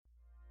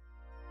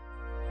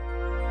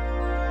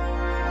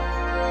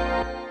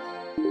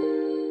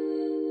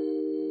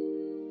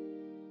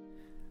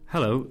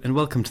Hello and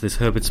welcome to this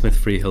Herbert Smith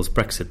Freehills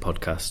Brexit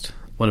podcast,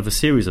 one of a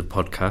series of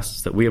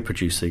podcasts that we are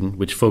producing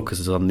which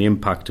focuses on the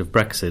impact of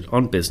Brexit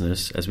on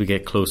business as we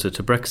get closer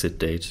to Brexit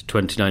date,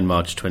 29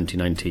 March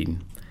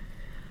 2019.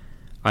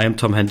 I am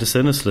Tom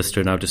Henderson, a solicitor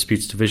in our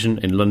Disputes Division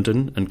in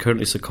London and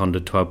currently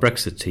seconded to our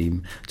Brexit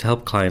team to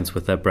help clients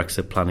with their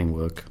Brexit planning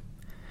work.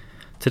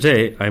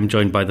 Today I am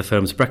joined by the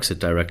firm's Brexit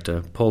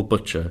Director, Paul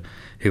Butcher,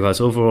 who has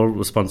overall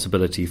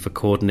responsibility for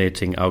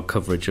coordinating our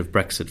coverage of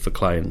Brexit for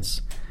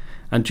clients,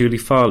 and Julie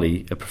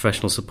Farley, a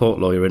professional support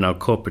lawyer in our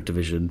corporate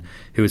division,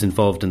 who is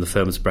involved in the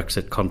firm's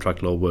Brexit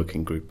Contract Law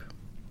Working Group.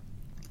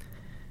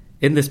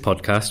 In this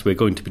podcast, we're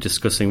going to be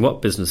discussing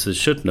what businesses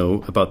should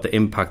know about the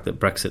impact that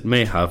Brexit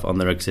may have on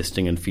their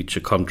existing and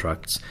future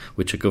contracts,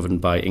 which are governed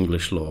by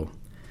English law.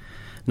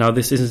 Now,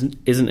 this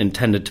isn't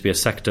intended to be a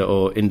sector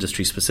or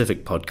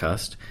industry-specific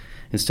podcast.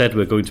 Instead,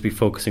 we're going to be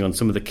focusing on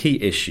some of the key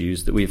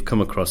issues that we've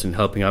come across in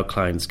helping our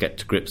clients get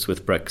to grips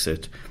with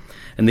Brexit.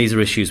 And these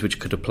are issues which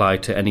could apply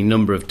to any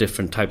number of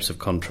different types of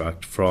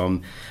contract,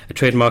 from a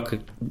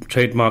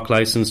trademark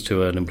license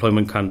to an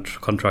employment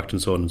contract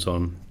and so on and so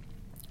on.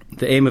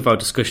 The aim of our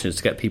discussion is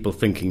to get people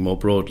thinking more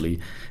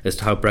broadly as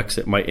to how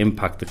Brexit might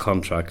impact the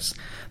contracts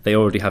they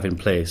already have in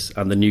place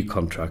and the new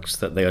contracts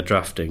that they are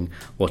drafting,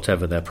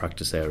 whatever their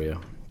practice area.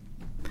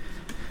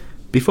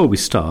 Before we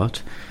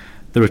start,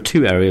 there are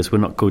two areas we're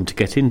not going to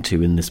get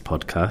into in this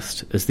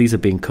podcast, as these are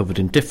being covered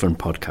in different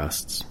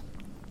podcasts.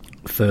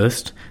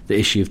 First, the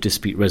issue of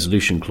dispute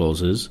resolution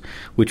clauses,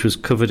 which was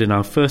covered in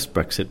our first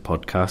Brexit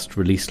podcast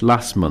released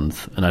last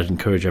month, and I'd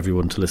encourage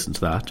everyone to listen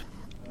to that.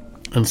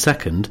 And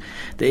second,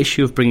 the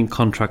issue of bringing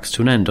contracts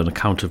to an end on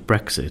account of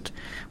Brexit,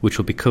 which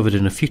will be covered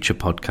in a future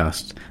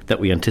podcast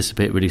that we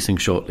anticipate releasing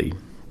shortly.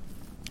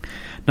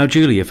 Now,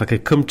 Julie, if I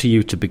could come to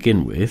you to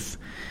begin with,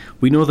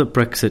 we know that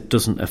Brexit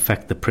doesn't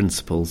affect the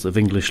principles of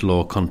English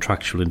law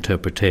contractual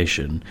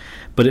interpretation,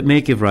 but it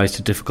may give rise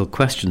to difficult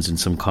questions in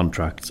some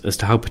contracts as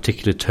to how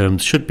particular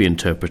terms should be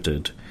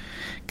interpreted.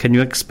 Can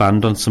you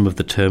expand on some of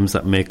the terms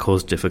that may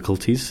cause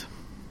difficulties?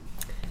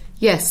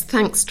 Yes,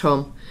 thanks,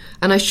 Tom.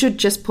 And I should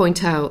just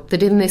point out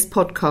that in this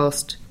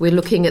podcast, we're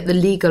looking at the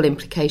legal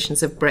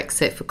implications of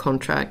Brexit for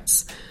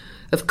contracts.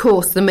 Of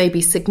course, there may be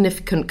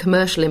significant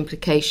commercial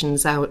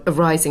implications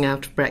arising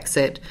out of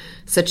Brexit,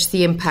 such as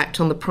the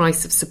impact on the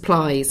price of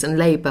supplies and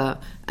labour,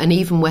 and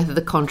even whether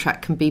the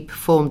contract can be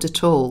performed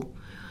at all.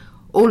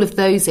 All of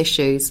those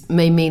issues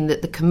may mean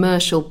that the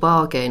commercial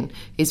bargain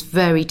is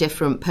very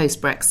different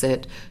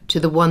post-Brexit to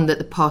the one that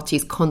the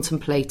parties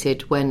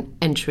contemplated when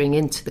entering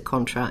into the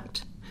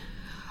contract.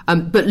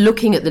 But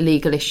looking at the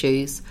legal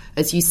issues,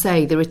 as you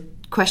say, there are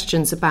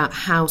questions about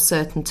how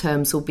certain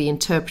terms will be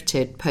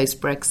interpreted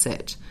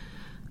post-Brexit.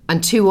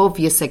 And two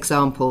obvious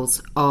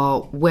examples are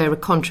where a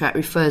contract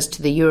refers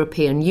to the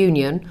European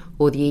Union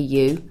or the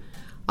EU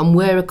and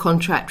where a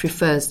contract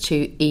refers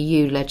to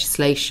EU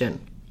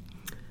legislation.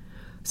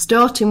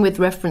 Starting with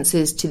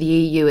references to the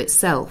EU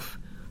itself,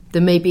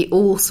 there may be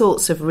all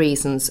sorts of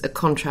reasons a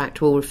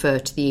contract will refer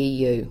to the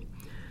EU.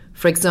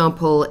 For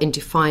example, in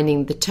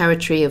defining the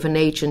territory of an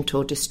agent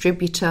or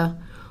distributor,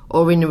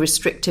 or in a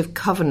restrictive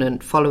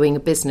covenant following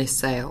a business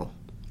sale.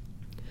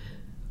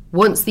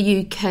 Once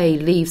the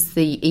UK leaves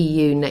the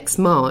EU next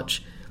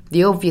March,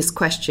 the obvious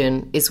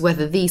question is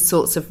whether these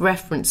sorts of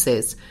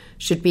references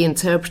should be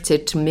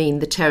interpreted to mean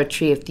the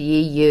territory of the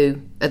EU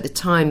at the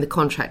time the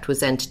contract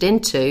was entered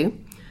into,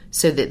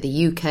 so that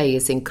the UK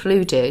is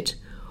included,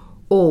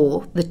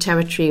 or the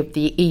territory of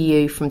the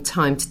EU from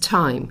time to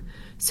time,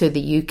 so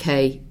the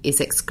UK is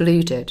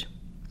excluded.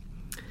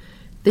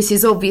 This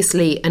is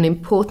obviously an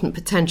important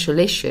potential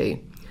issue.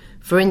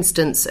 For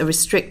instance, a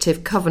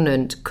restrictive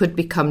covenant could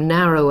become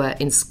narrower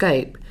in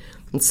scope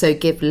and so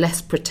give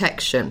less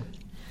protection.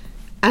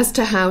 As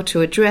to how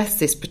to address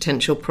this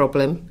potential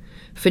problem,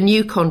 for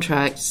new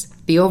contracts,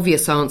 the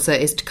obvious answer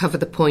is to cover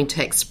the point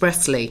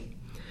expressly.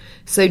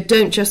 So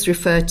don't just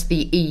refer to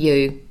the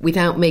EU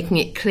without making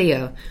it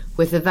clear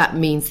whether that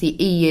means the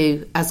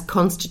EU as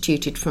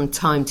constituted from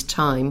time to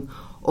time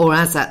or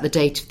as at the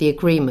date of the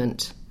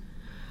agreement.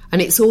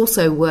 And it's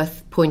also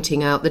worth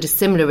pointing out that a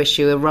similar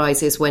issue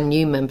arises when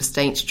new member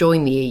states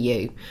join the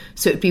EU,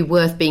 so it would be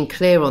worth being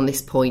clear on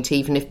this point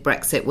even if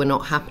Brexit were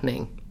not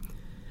happening.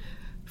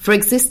 For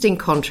existing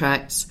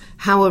contracts,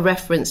 how a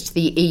reference to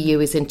the EU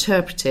is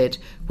interpreted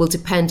will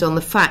depend on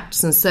the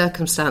facts and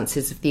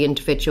circumstances of the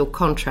individual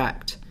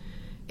contract.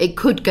 It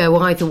could go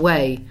either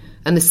way,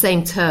 and the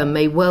same term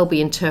may well be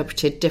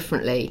interpreted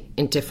differently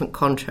in different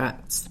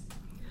contracts.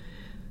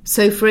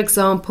 So, for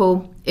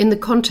example, in the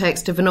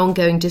context of an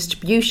ongoing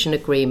distribution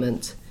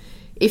agreement,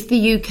 if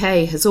the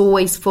UK has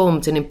always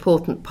formed an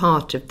important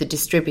part of the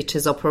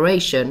distributor's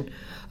operation,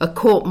 a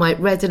court might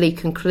readily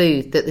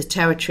conclude that the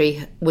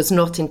territory was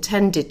not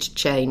intended to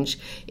change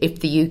if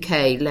the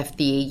UK left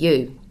the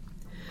EU.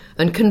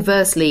 And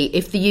conversely,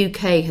 if the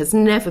UK has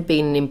never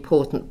been an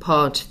important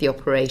part of the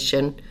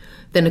operation,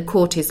 then a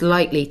court is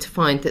likely to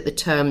find that the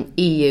term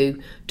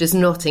EU does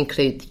not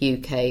include the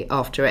UK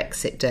after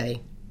exit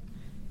day.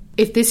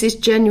 If this is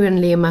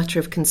genuinely a matter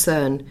of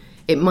concern,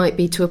 It might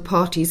be to a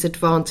party's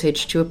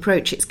advantage to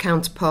approach its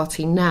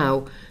counterparty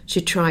now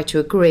to try to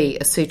agree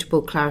a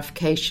suitable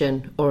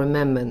clarification or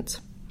amendment.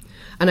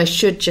 And I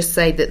should just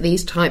say that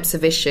these types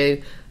of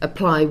issue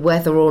apply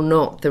whether or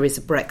not there is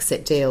a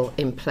Brexit deal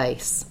in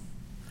place.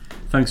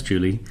 Thanks,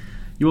 Julie.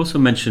 You also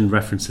mentioned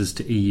references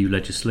to EU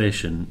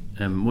legislation.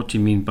 What do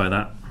you mean by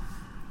that?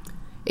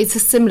 It's a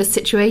similar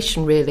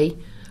situation, really,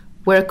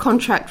 where a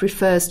contract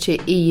refers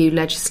to EU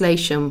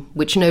legislation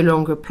which no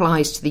longer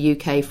applies to the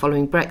UK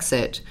following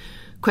Brexit.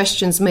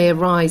 Questions may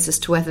arise as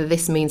to whether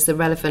this means the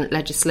relevant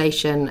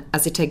legislation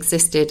as it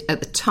existed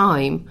at the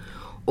time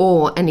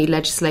or any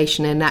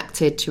legislation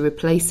enacted to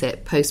replace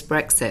it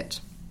post-Brexit.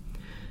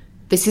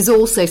 This is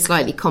also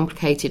slightly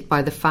complicated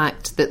by the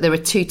fact that there are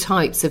two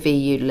types of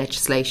EU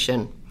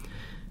legislation.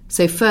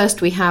 So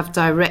first we have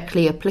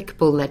directly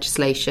applicable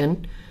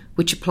legislation,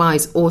 which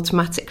applies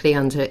automatically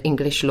under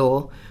English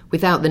law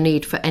without the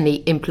need for any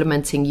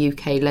implementing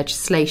UK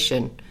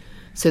legislation.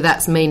 So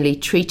that's mainly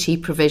treaty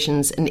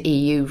provisions and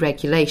EU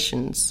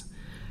regulations.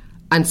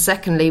 And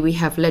secondly, we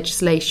have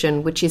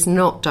legislation which is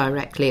not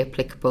directly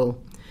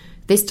applicable.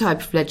 This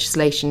type of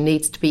legislation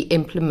needs to be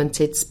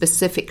implemented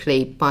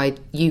specifically by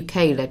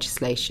UK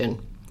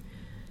legislation.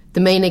 The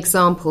main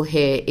example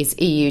here is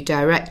EU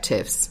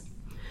directives.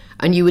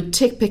 And you would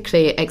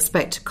typically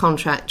expect a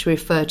contract to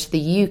refer to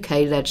the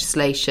UK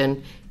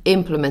legislation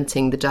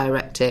implementing the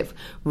directive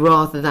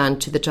rather than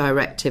to the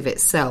directive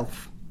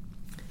itself.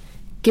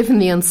 Given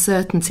the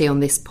uncertainty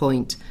on this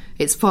point,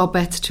 it's far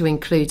better to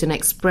include an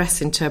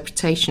express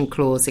interpretation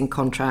clause in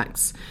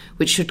contracts,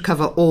 which should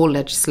cover all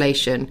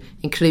legislation,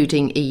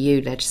 including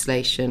EU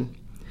legislation,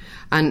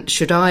 and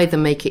should either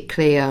make it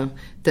clear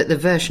that the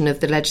version of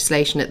the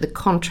legislation at the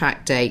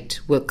contract date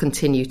will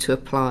continue to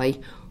apply,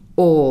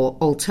 or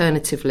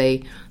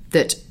alternatively,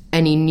 that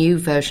any new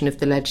version of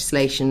the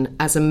legislation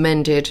as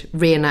amended,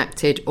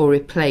 reenacted or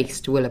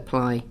replaced will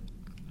apply.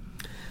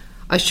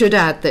 I should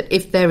add that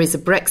if there is a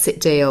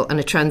Brexit deal and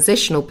a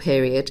transitional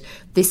period,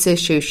 this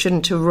issue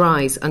shouldn't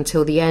arise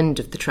until the end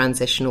of the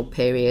transitional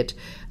period,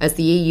 as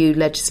the EU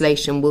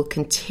legislation will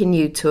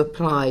continue to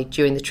apply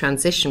during the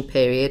transition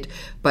period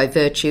by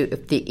virtue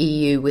of the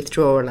EU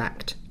Withdrawal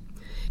Act.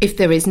 If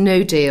there is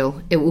no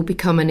deal, it will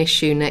become an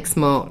issue next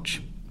March.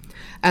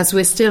 As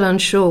we're still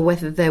unsure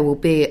whether there will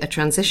be a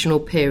transitional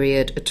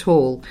period at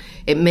all,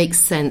 it makes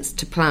sense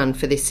to plan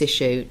for this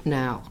issue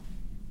now.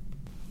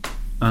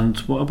 And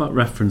what about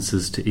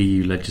references to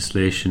EU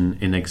legislation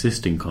in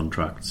existing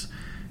contracts?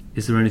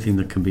 Is there anything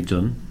that can be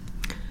done?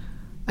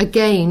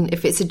 Again,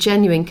 if it's a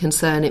genuine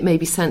concern, it may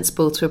be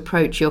sensible to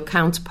approach your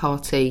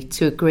counterparty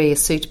to agree a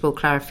suitable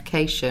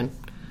clarification.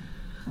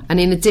 And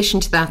in addition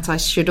to that, I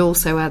should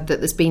also add that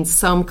there's been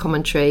some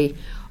commentary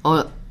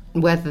on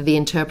whether the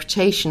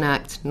Interpretation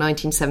Act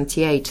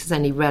 1978 has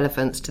any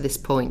relevance to this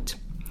point.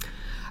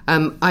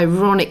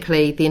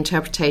 Ironically, the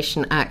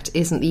Interpretation Act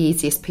isn't the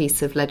easiest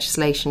piece of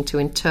legislation to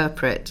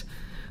interpret,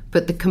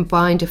 but the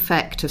combined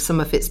effect of some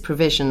of its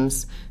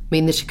provisions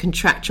mean that a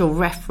contractual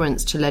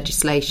reference to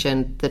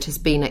legislation that has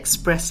been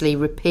expressly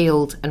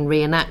repealed and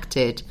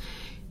reenacted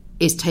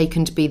is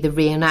taken to be the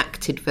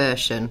reenacted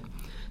version,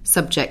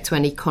 subject to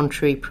any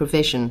contrary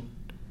provision.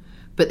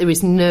 But there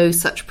is no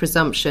such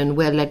presumption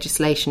where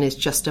legislation is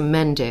just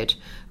amended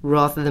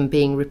rather than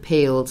being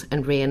repealed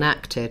and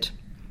reenacted.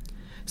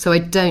 So I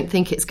don't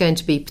think it's going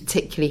to be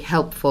particularly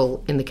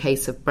helpful in the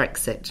case of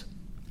Brexit.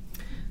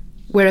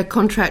 Where a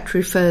contract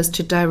refers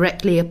to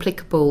directly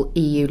applicable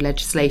EU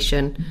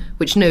legislation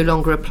which no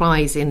longer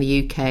applies in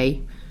the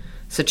UK,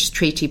 such as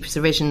treaty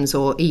provisions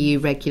or EU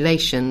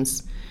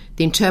regulations,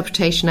 the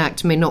Interpretation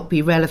Act may not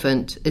be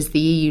relevant as the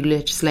EU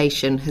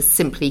legislation has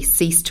simply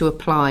ceased to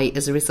apply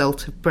as a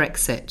result of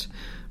Brexit,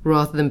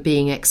 rather than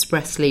being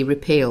expressly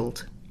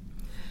repealed.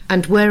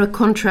 And where a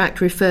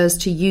contract refers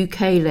to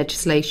UK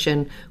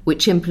legislation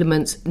which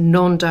implements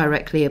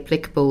non-directly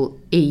applicable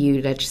EU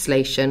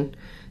legislation,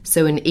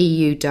 so an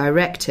EU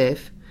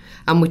directive,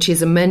 and which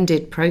is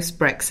amended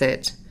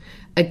post-Brexit,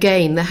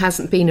 again there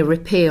hasn't been a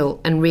repeal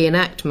and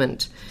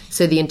reenactment,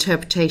 so the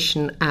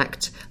Interpretation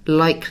Act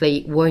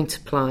likely won't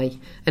apply,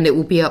 and it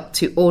will be up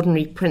to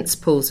ordinary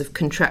principles of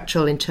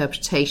contractual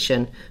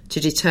interpretation to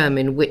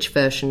determine which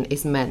version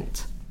is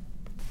meant.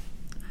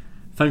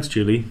 Thanks,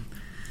 Julie.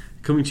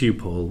 Coming to you,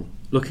 Paul.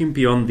 Looking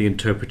beyond the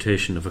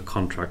interpretation of a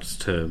contract's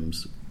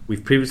terms,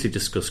 we've previously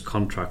discussed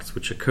contracts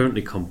which are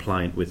currently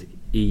compliant with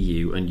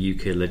EU and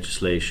UK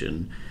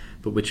legislation,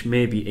 but which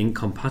may be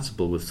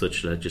incompatible with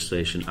such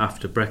legislation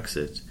after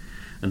Brexit,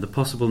 and the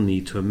possible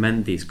need to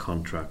amend these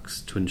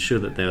contracts to ensure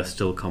that they are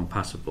still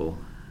compatible.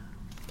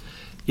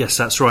 Yes,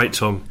 that's right,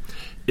 Tom.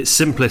 It's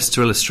simplest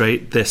to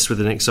illustrate this with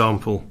an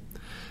example.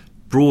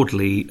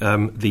 Broadly,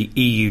 the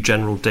EU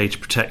General Data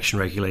Protection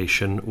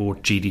Regulation, or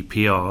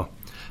GDPR,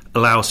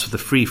 allows for the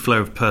free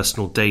flow of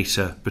personal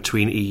data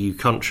between EU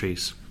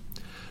countries.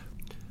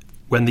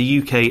 When the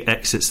UK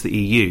exits the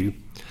EU,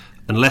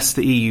 unless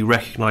the EU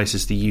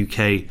recognises the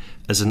UK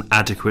as an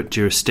adequate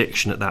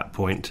jurisdiction at that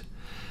point,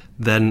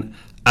 then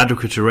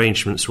adequate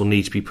arrangements will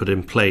need to be put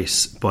in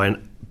place by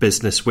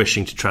business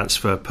wishing to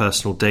transfer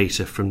personal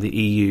data from the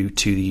EU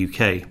to the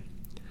UK.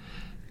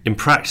 In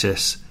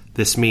practice,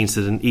 this means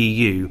that an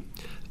EU,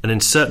 and in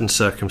certain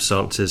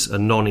circumstances a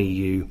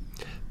non-EU,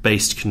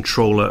 based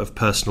controller of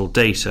personal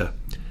data,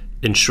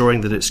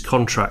 ensuring that its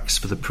contracts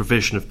for the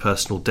provision of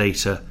personal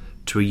data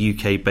to a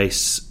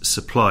UK-based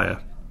supplier,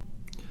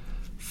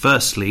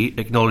 firstly,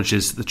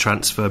 acknowledges that the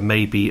transfer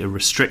may be a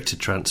restricted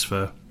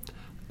transfer,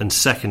 and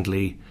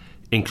secondly,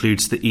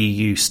 includes the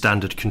EU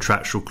standard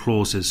contractual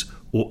clauses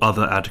or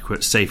other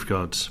adequate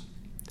safeguards.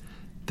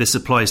 This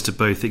applies to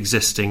both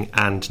existing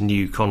and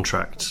new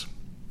contracts.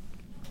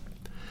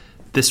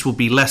 This will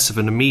be less of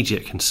an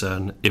immediate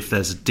concern if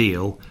there's a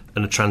deal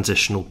and a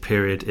transitional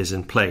period is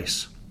in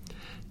place.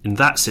 In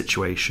that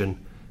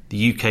situation,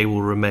 the UK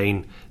will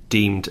remain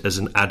deemed as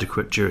an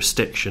adequate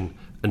jurisdiction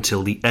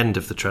until the end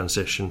of the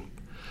transition,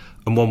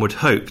 and one would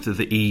hope that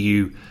the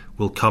EU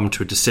will come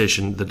to a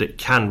decision that it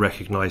can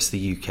recognise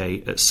the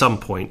UK at some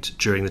point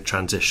during the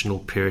transitional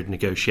period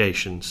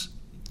negotiations.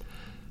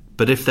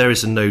 But if there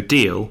is a no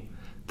deal,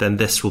 then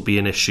this will be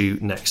an issue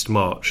next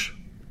March.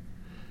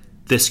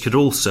 This could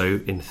also,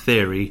 in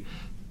theory,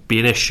 be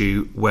an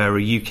issue where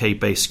a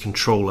UK-based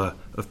controller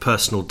of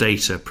personal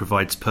data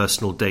provides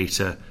personal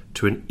data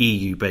to an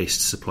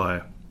EU-based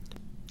supplier.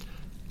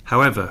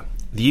 However,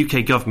 the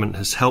UK government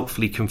has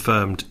helpfully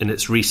confirmed in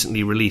its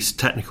recently released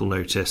technical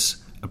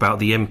notice about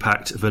the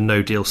impact of a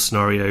no-deal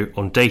scenario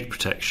on data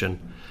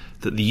protection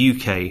that the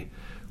UK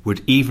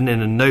would, even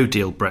in a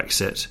no-deal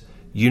Brexit,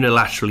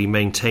 unilaterally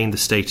maintain the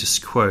status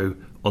quo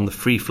on the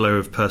free flow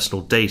of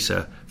personal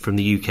data from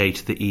the UK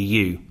to the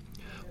EU,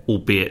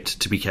 albeit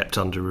to be kept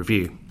under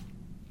review.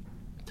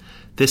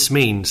 This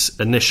means,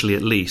 initially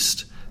at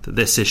least, that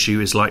this issue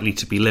is likely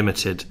to be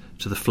limited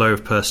to the flow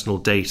of personal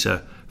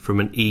data from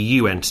an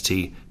EU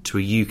entity to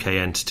a UK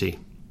entity.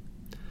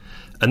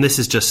 And this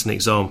is just an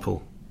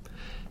example.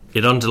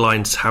 It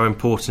underlines how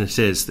important it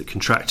is that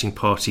contracting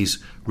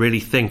parties really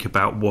think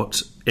about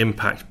what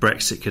impact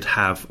Brexit could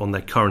have on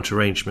their current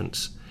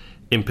arrangements,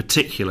 in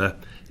particular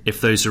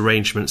if those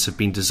arrangements have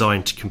been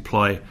designed to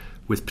comply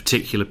with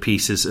particular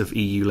pieces of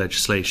EU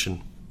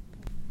legislation.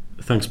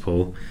 Thanks,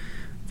 Paul.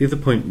 The other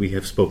point we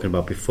have spoken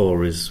about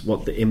before is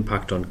what the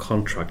impact on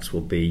contracts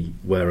will be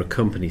where a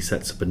company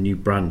sets up a new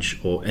branch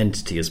or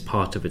entity as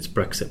part of its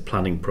Brexit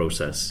planning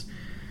process.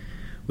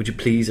 Would you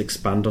please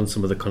expand on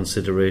some of the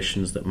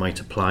considerations that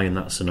might apply in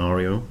that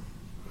scenario?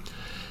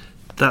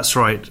 That's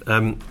right.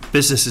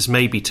 Businesses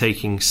may be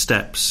taking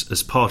steps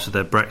as part of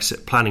their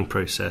Brexit planning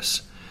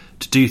process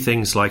to do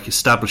things like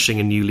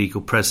establishing a new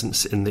legal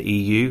presence in the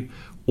EU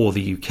or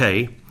the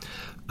UK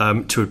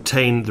to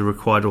obtain the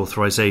required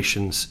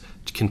authorisations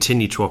to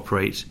continue to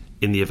operate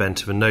in the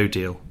event of a no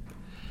deal.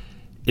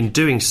 In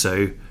doing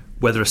so,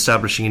 whether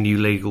establishing a new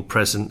legal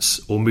presence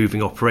or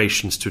moving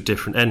operations to a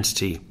different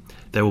entity,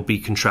 there will be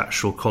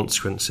contractual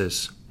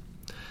consequences.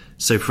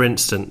 So, for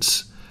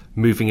instance,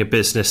 moving a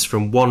business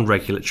from one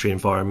regulatory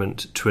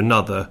environment to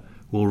another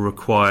will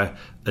require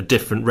a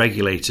different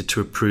regulator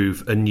to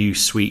approve a new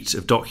suite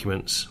of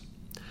documents.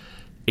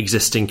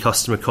 Existing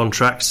customer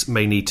contracts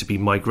may need to be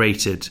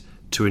migrated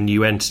to a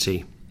new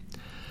entity,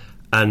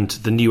 and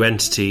the new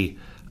entity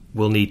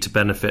will need to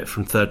benefit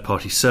from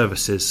third-party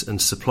services and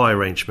supply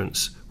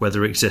arrangements,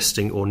 whether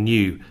existing or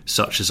new,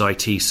 such as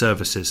IT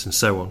services and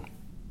so on.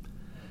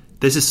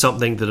 This is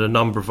something that a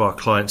number of our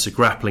clients are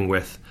grappling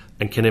with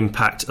and can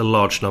impact a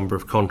large number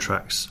of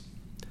contracts.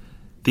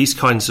 These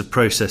kinds of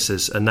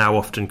processes are now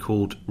often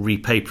called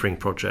repapering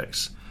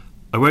projects.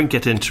 I won't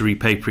get into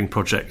repapering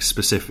projects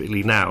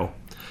specifically now,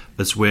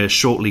 as we're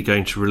shortly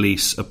going to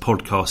release a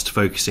podcast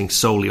focusing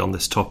solely on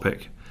this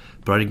topic,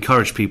 but I'd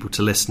encourage people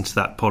to listen to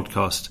that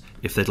podcast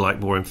if they'd like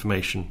more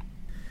information.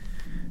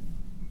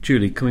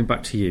 Julie, coming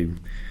back to you,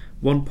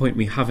 one point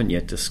we haven't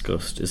yet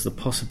discussed is the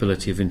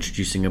possibility of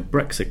introducing a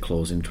Brexit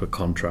clause into a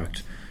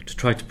contract to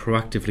try to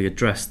proactively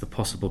address the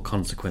possible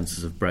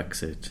consequences of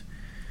Brexit.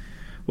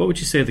 What would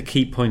you say the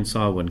key points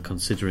are when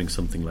considering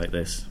something like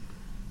this?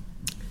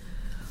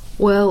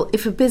 Well,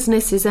 if a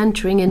business is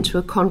entering into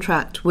a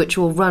contract which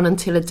will run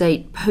until a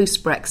date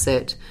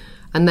post-Brexit,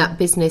 and that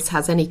business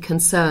has any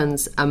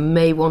concerns and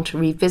may want to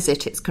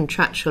revisit its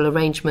contractual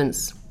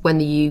arrangements when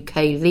the UK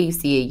leaves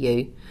the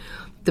EU,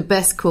 the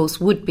best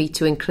course would be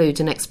to include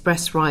an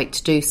express right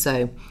to do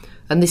so,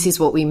 and this is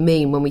what we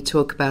mean when we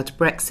talk about a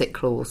Brexit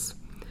clause.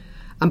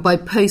 And by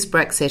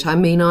post-Brexit, I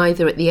mean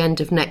either at the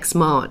end of next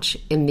March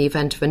in the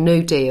event of a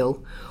no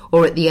deal,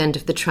 or at the end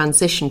of the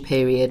transition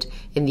period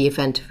in the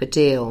event of a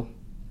deal.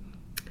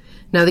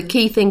 Now, the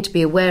key thing to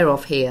be aware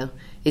of here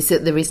is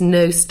that there is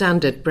no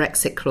standard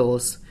Brexit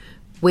clause.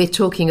 We're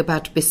talking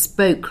about a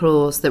bespoke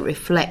clause that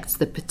reflects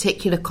the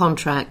particular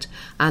contract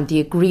and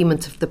the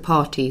agreement of the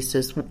parties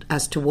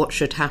as to what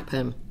should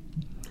happen.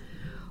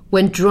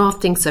 When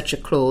drafting such a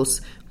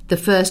clause, the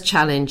first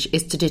challenge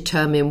is to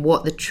determine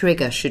what the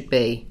trigger should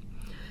be,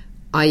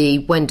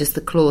 i.e. when does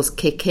the clause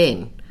kick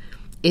in?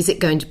 Is it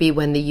going to be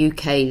when the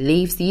UK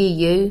leaves the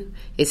EU?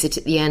 Is it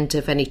at the end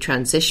of any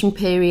transition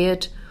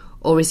period?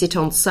 Or is it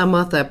on some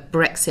other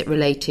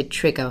Brexit-related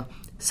trigger,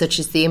 such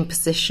as the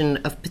imposition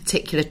of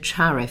particular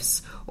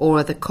tariffs or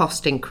other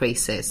cost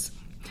increases.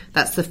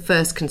 That's the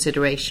first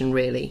consideration,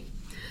 really.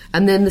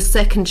 And then the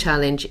second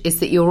challenge is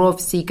that you're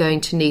obviously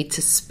going to need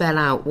to spell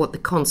out what the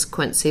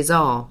consequences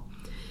are.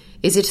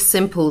 Is it a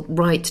simple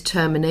right to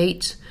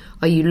terminate?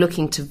 Are you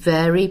looking to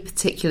vary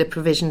particular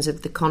provisions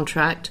of the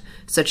contract,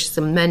 such as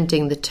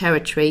amending the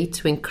territory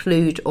to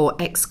include or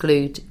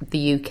exclude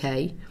the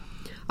UK?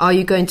 Are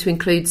you going to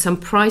include some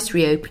price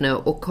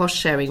reopener or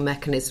cost-sharing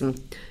mechanism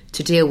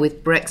to deal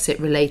with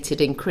Brexit-related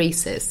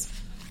increases?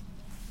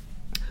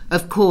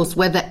 Of course,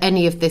 whether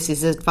any of this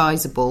is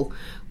advisable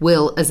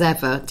will, as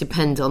ever,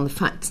 depend on the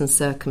facts and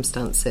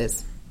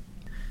circumstances.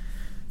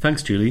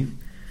 Thanks, Julie.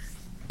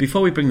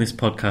 Before we bring this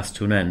podcast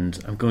to an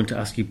end, I'm going to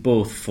ask you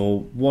both for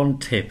one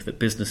tip that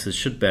businesses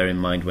should bear in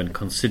mind when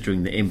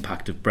considering the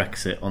impact of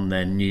Brexit on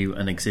their new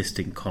and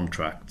existing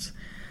contracts.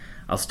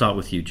 I'll start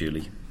with you,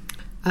 Julie.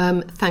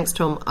 Thanks,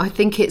 Tom. I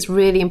think it's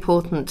really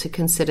important to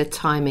consider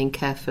timing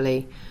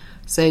carefully.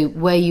 So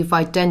where you've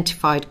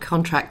identified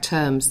contract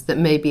terms that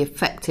may be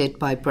affected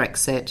by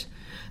Brexit,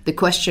 the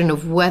question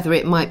of whether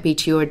it might be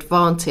to your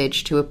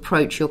advantage to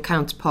approach your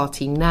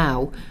counterparty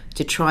now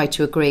to try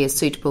to agree a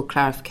suitable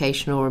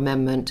clarification or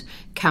amendment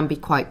can be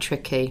quite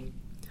tricky.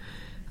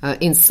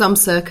 In some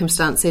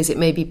circumstances, it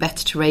may be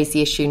better to raise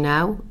the issue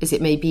now, as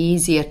it may be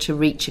easier to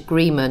reach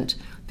agreement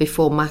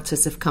before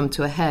matters have come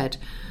to a head.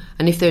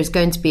 And if there is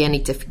going to be any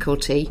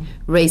difficulty,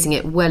 raising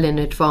it well in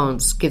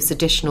advance gives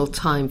additional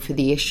time for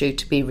the issue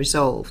to be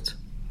resolved.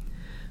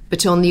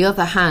 But on the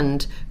other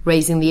hand,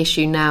 raising the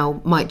issue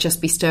now might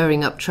just be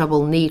stirring up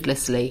trouble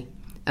needlessly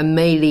and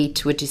may lead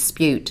to a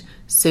dispute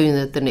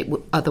sooner than it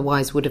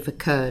otherwise would have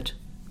occurred.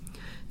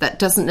 That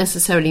doesn't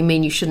necessarily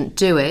mean you shouldn't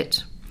do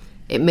it.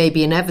 It may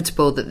be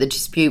inevitable that the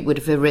dispute would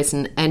have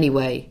arisen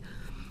anyway.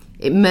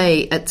 It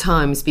may, at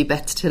times, be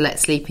better to let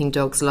sleeping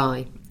dogs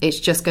lie. It's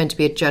just going to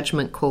be a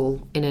judgment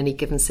call in any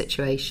given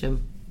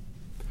situation.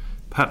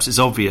 Perhaps it's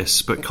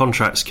obvious, but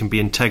contracts can be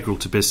integral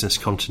to business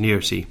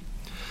continuity,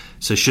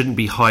 so shouldn't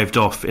be hived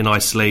off in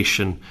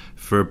isolation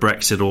for a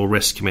Brexit or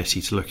risk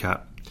committee to look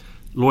at.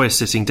 Lawyers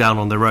sitting down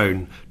on their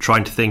own,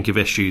 trying to think of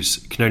issues,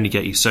 can only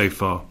get you so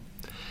far.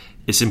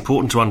 It's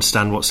important to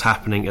understand what's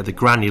happening at the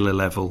granular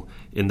level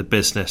in the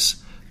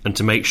business and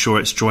to make sure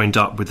it's joined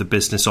up with the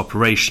business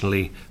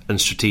operationally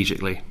and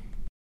strategically.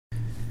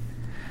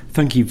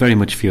 Thank you very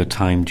much for your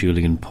time,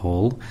 Julie and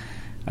Paul.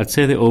 I'd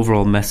say the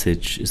overall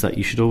message is that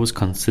you should always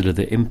consider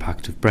the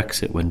impact of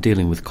Brexit when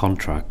dealing with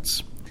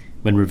contracts.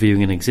 When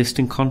reviewing an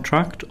existing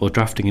contract or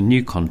drafting a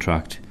new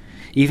contract,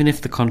 even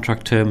if the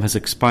contract term has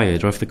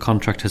expired or if the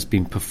contract has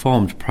been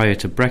performed prior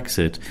to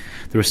Brexit,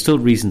 there are still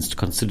reasons to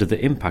consider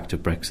the impact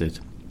of Brexit.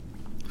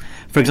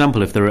 For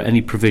example, if there are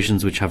any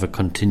provisions which have a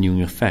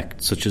continuing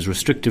effect, such as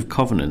restrictive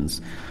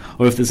covenants,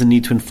 or if there's a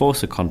need to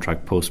enforce a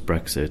contract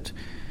post-Brexit,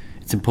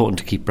 it's important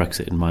to keep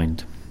Brexit in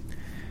mind.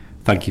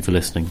 Thank you for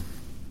listening.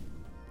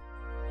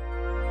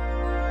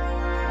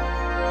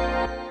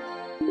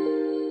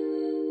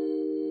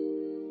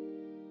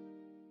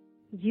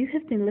 You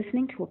have been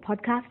listening to a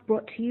podcast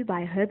brought to you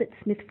by Herbert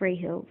Smith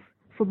Freehills.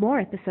 For more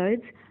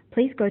episodes,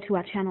 please go to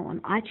our channel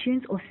on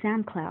iTunes or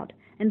SoundCloud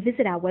and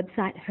visit our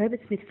website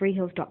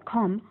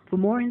herbertsmithfreehills.com for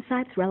more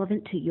insights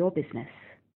relevant to your business.